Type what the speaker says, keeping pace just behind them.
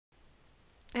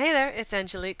it's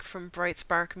Angelique from Bright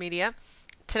Spark Media.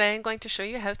 Today I'm going to show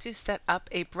you how to set up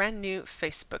a brand new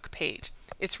Facebook page.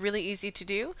 It's really easy to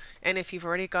do, and if you've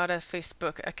already got a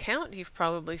Facebook account, you've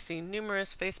probably seen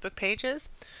numerous Facebook pages.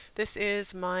 This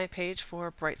is my page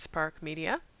for Bright Spark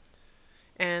Media,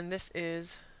 and this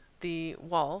is the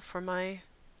wall for my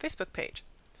Facebook page.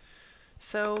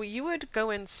 So you would go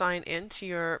and sign in to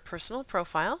your personal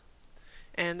profile,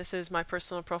 and this is my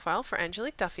personal profile for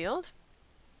Angelique Duffield.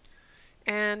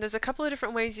 And there's a couple of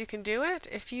different ways you can do it.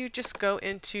 If you just go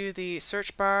into the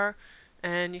search bar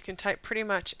and you can type pretty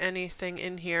much anything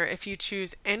in here. If you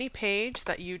choose any page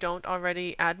that you don't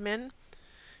already admin,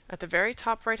 at the very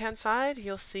top right hand side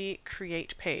you'll see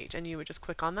create page, and you would just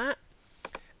click on that.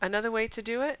 Another way to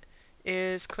do it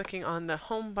is clicking on the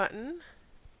home button.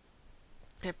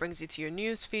 It brings you to your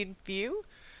newsfeed view.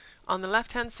 On the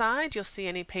left hand side you'll see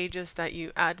any pages that you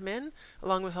admin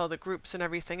along with all the groups and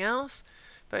everything else.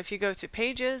 But if you go to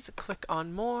pages, click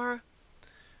on more,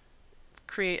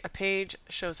 create a page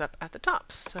shows up at the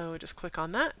top. So just click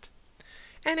on that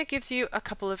and it gives you a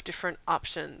couple of different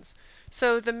options.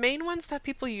 So the main ones that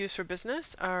people use for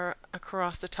business are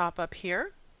across the top up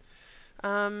here.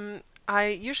 I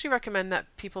usually recommend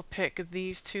that people pick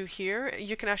these two here.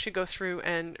 You can actually go through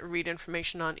and read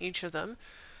information on each of them.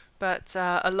 But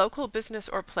a local business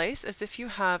or place is if you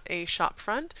have a shop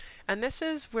front, and this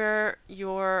is where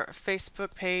your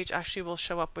Facebook page actually will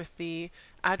show up with the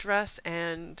address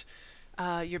and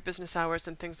your business hours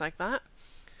and things like that.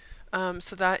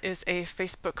 So that is a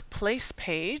Facebook place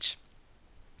page,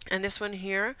 and this one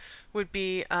here would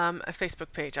be a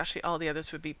Facebook page. Actually, all the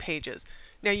others would be pages.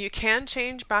 Now you can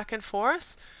change back and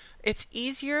forth. It's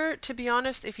easier, to be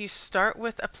honest, if you start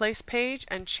with a place page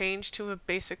and change to a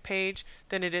basic page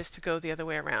than it is to go the other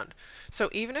way around. So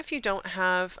even if you don't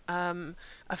have a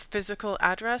physical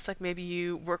address, like maybe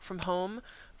you work from home,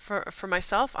 for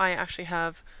myself, I actually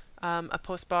have a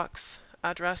postbox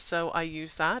address, so I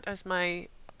use that as my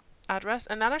address,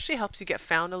 and that actually helps you get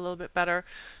found a little bit better.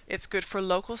 It's good for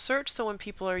local search, so when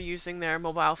people are using their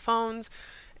mobile phones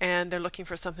and they're looking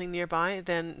for something nearby,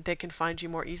 then they can find you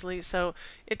more easily. So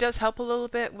it does help a little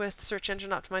bit with search engine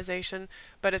optimization,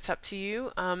 but it's up to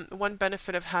you. One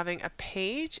benefit of having a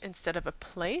page instead of a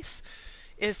place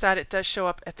is that it does show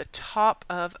up at the top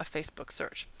of a Facebook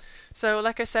search. So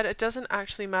like I said, it doesn't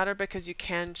actually matter because you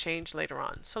can change later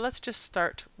on. So let's just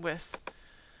start with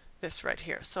this right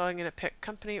here. So I'm going to pick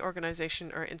company,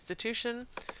 organization, or institution.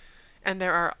 And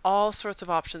there are all sorts of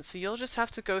options, so you'll just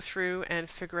have to go through and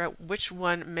figure out which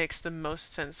one makes the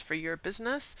most sense for your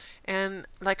business. And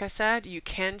like I said, you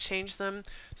can change them,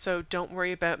 so don't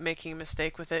worry about making a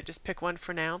mistake with it. Just pick one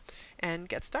for now and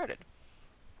get started.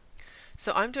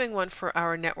 So I'm doing one for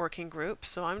our networking group,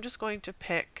 so I'm just going to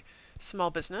pick small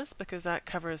business because that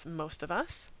covers most of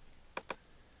us.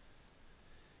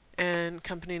 And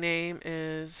company name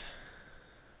is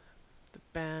the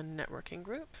band networking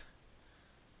group.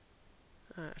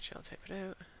 Actually, I'll type it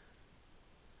out.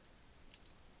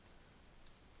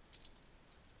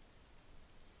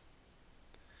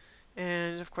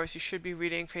 And of course, you should be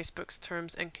reading Facebook's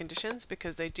terms and conditions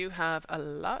because they do have a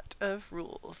lot of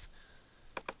rules.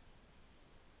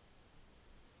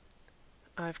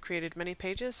 I've created many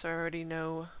pages, so I already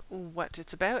know what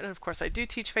it's about. And of course, I do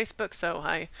teach Facebook, so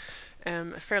I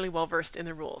am fairly well versed in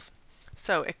the rules.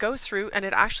 So it goes through, and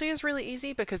it actually is really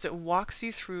easy because it walks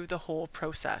you through the whole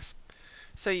process.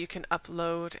 So you can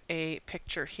upload a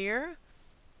picture here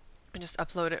and just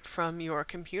upload it from your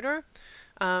computer.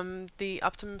 The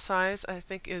optimum size I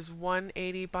think is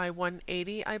 180 by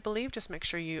 180, I believe. Just make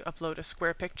sure you upload a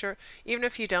square picture. Even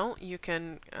if you don't, you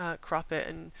can crop it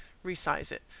and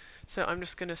resize it. So I'm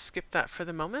just going to skip that for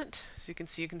the moment. So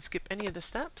you can skip any of the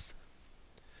steps.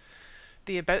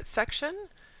 The About section.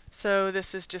 So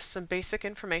this is just some basic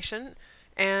information,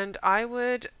 and I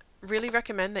would really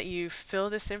recommend that you fill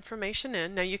this information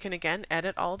in. Now you can again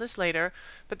edit all this later,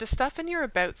 but the stuff in your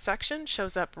About section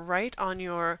shows up right on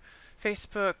your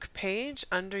Facebook page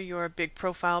under your big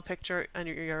profile picture,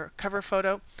 under your cover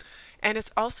photo, and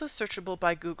it's also searchable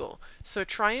by Google. So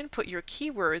try and put your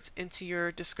keywords into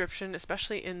your description,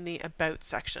 especially in the About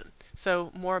section.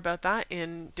 So more about that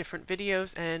in different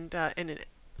videos and in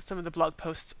some of the blog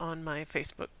posts on my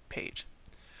Facebook page.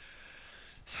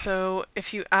 So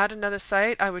if you add another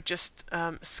site, I would just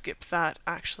skip that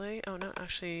actually. Oh no,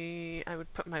 actually I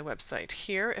would put my website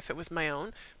here if it was my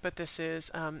own, but this is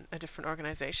a different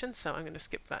organization, so I'm going to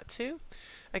skip that too.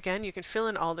 Again, you can fill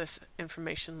in all this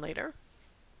information later.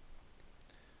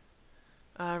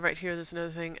 Right here there's another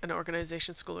thing, an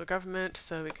organization, school, or government,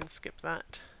 so we can skip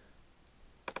that.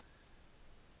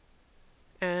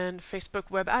 and Facebook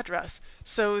web address.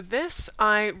 So this,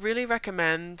 I really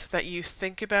recommend that you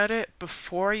think about it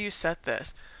before you set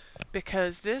this,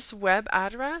 because this web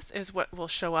address is what will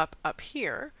show up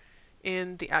here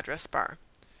in the address bar.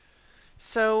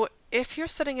 So if you're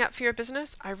setting up for your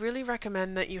business, I really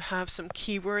recommend that you have some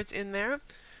keywords in there.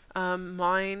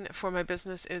 Mine for my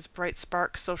business is Bright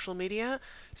Spark Social Media,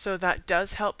 so that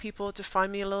does help people to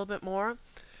find me a little bit more.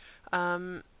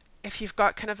 If you've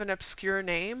got kind of an obscure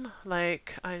name,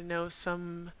 like I know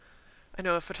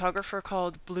a photographer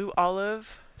called Blue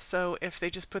Olive, so if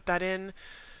they just put that in,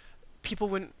 people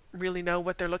wouldn't really know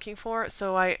what they're looking for.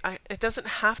 So it doesn't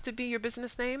have to be your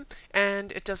business name,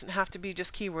 and it doesn't have to be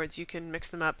just keywords. You can mix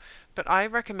them up. But I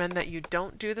recommend that you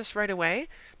don't do this right away,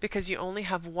 because you only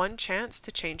have one chance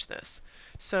to change this.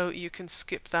 So you can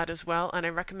skip that as well, and I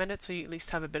recommend it so you at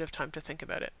least have a bit of time to think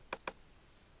about it.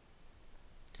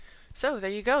 So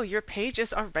there you go, your page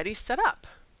is already set up.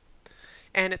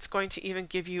 And it's going to even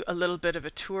give you a little bit of a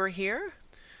tour here.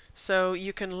 So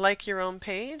you can like your own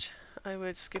page. I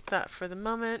would skip that for the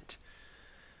moment.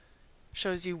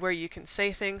 Shows you where you can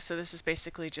say things. So this is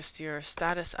basically just your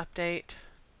status update.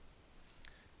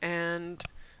 And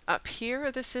up here,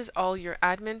 this is all your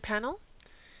admin panel.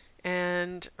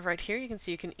 And right here, you can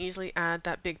see you can easily add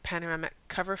that big panoramic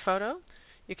cover photo.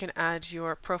 You can add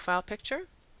your profile picture.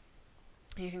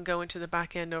 You can go into the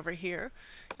back end over here,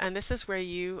 and this is where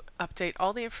you update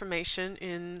all the information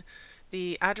in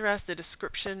the address, the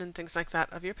description, and things like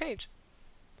that of your page.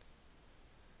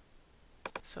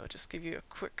 So I'll just give you a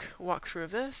quick walkthrough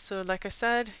of this. So like I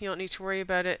said, you don't need to worry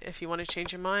about it. If you want to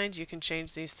change your mind, you can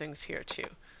change these things here too.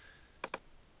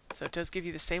 So it does give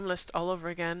you the same list all over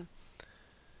again.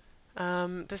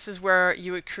 This is where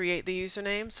you would create the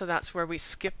username, so that's where we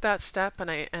skip that step,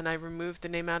 and I removed the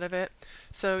name out of it.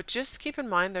 So just keep in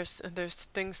mind there's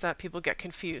things that people get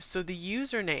confused. So the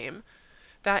username,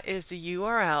 that is the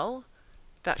URL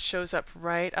that shows up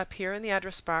right up here in the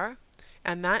address bar,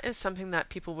 and that is something that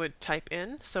people would type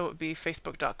in. So it would be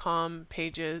facebook.com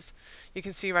pages. You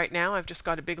can see right now I've just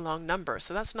got a big long number,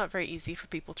 so that's not very easy for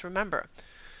people to remember.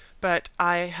 But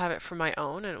I have it for my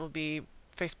own, and it will be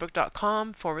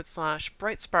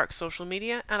facebook.com/Brightspark Social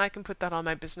Media, and I can put that on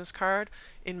my business card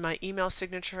in my email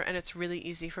signature, and it's really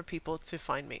easy for people to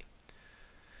find me.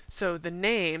 So the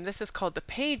name, this is called the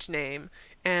page name,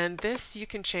 and this you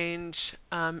can change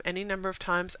any number of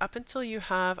times up until you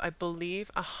have, I believe,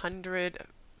 100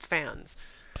 fans.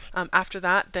 After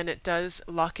that, then it does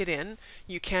lock it in.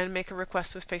 You can make a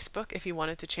request with Facebook if you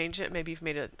wanted to change it. Maybe you've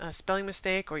made a spelling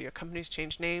mistake, or your company's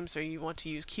changed names, or you want to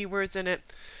use keywords in it,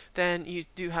 then you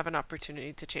do have an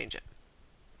opportunity to change it.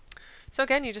 So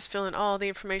again, you just fill in all the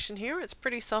information here. It's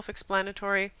pretty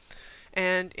self-explanatory.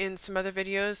 And in some other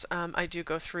videos, I do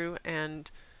go through and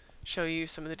show you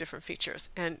some of the different features.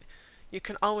 And you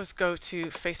can always go to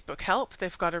Facebook Help.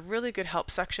 They've got a really good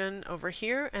help section over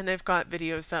here, and they've got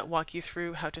videos that walk you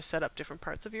through how to set up different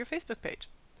parts of your Facebook page.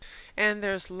 And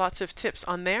there's lots of tips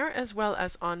on there, as well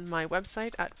as on my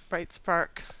website at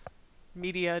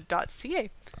brightsparkmedia.ca.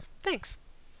 Thanks.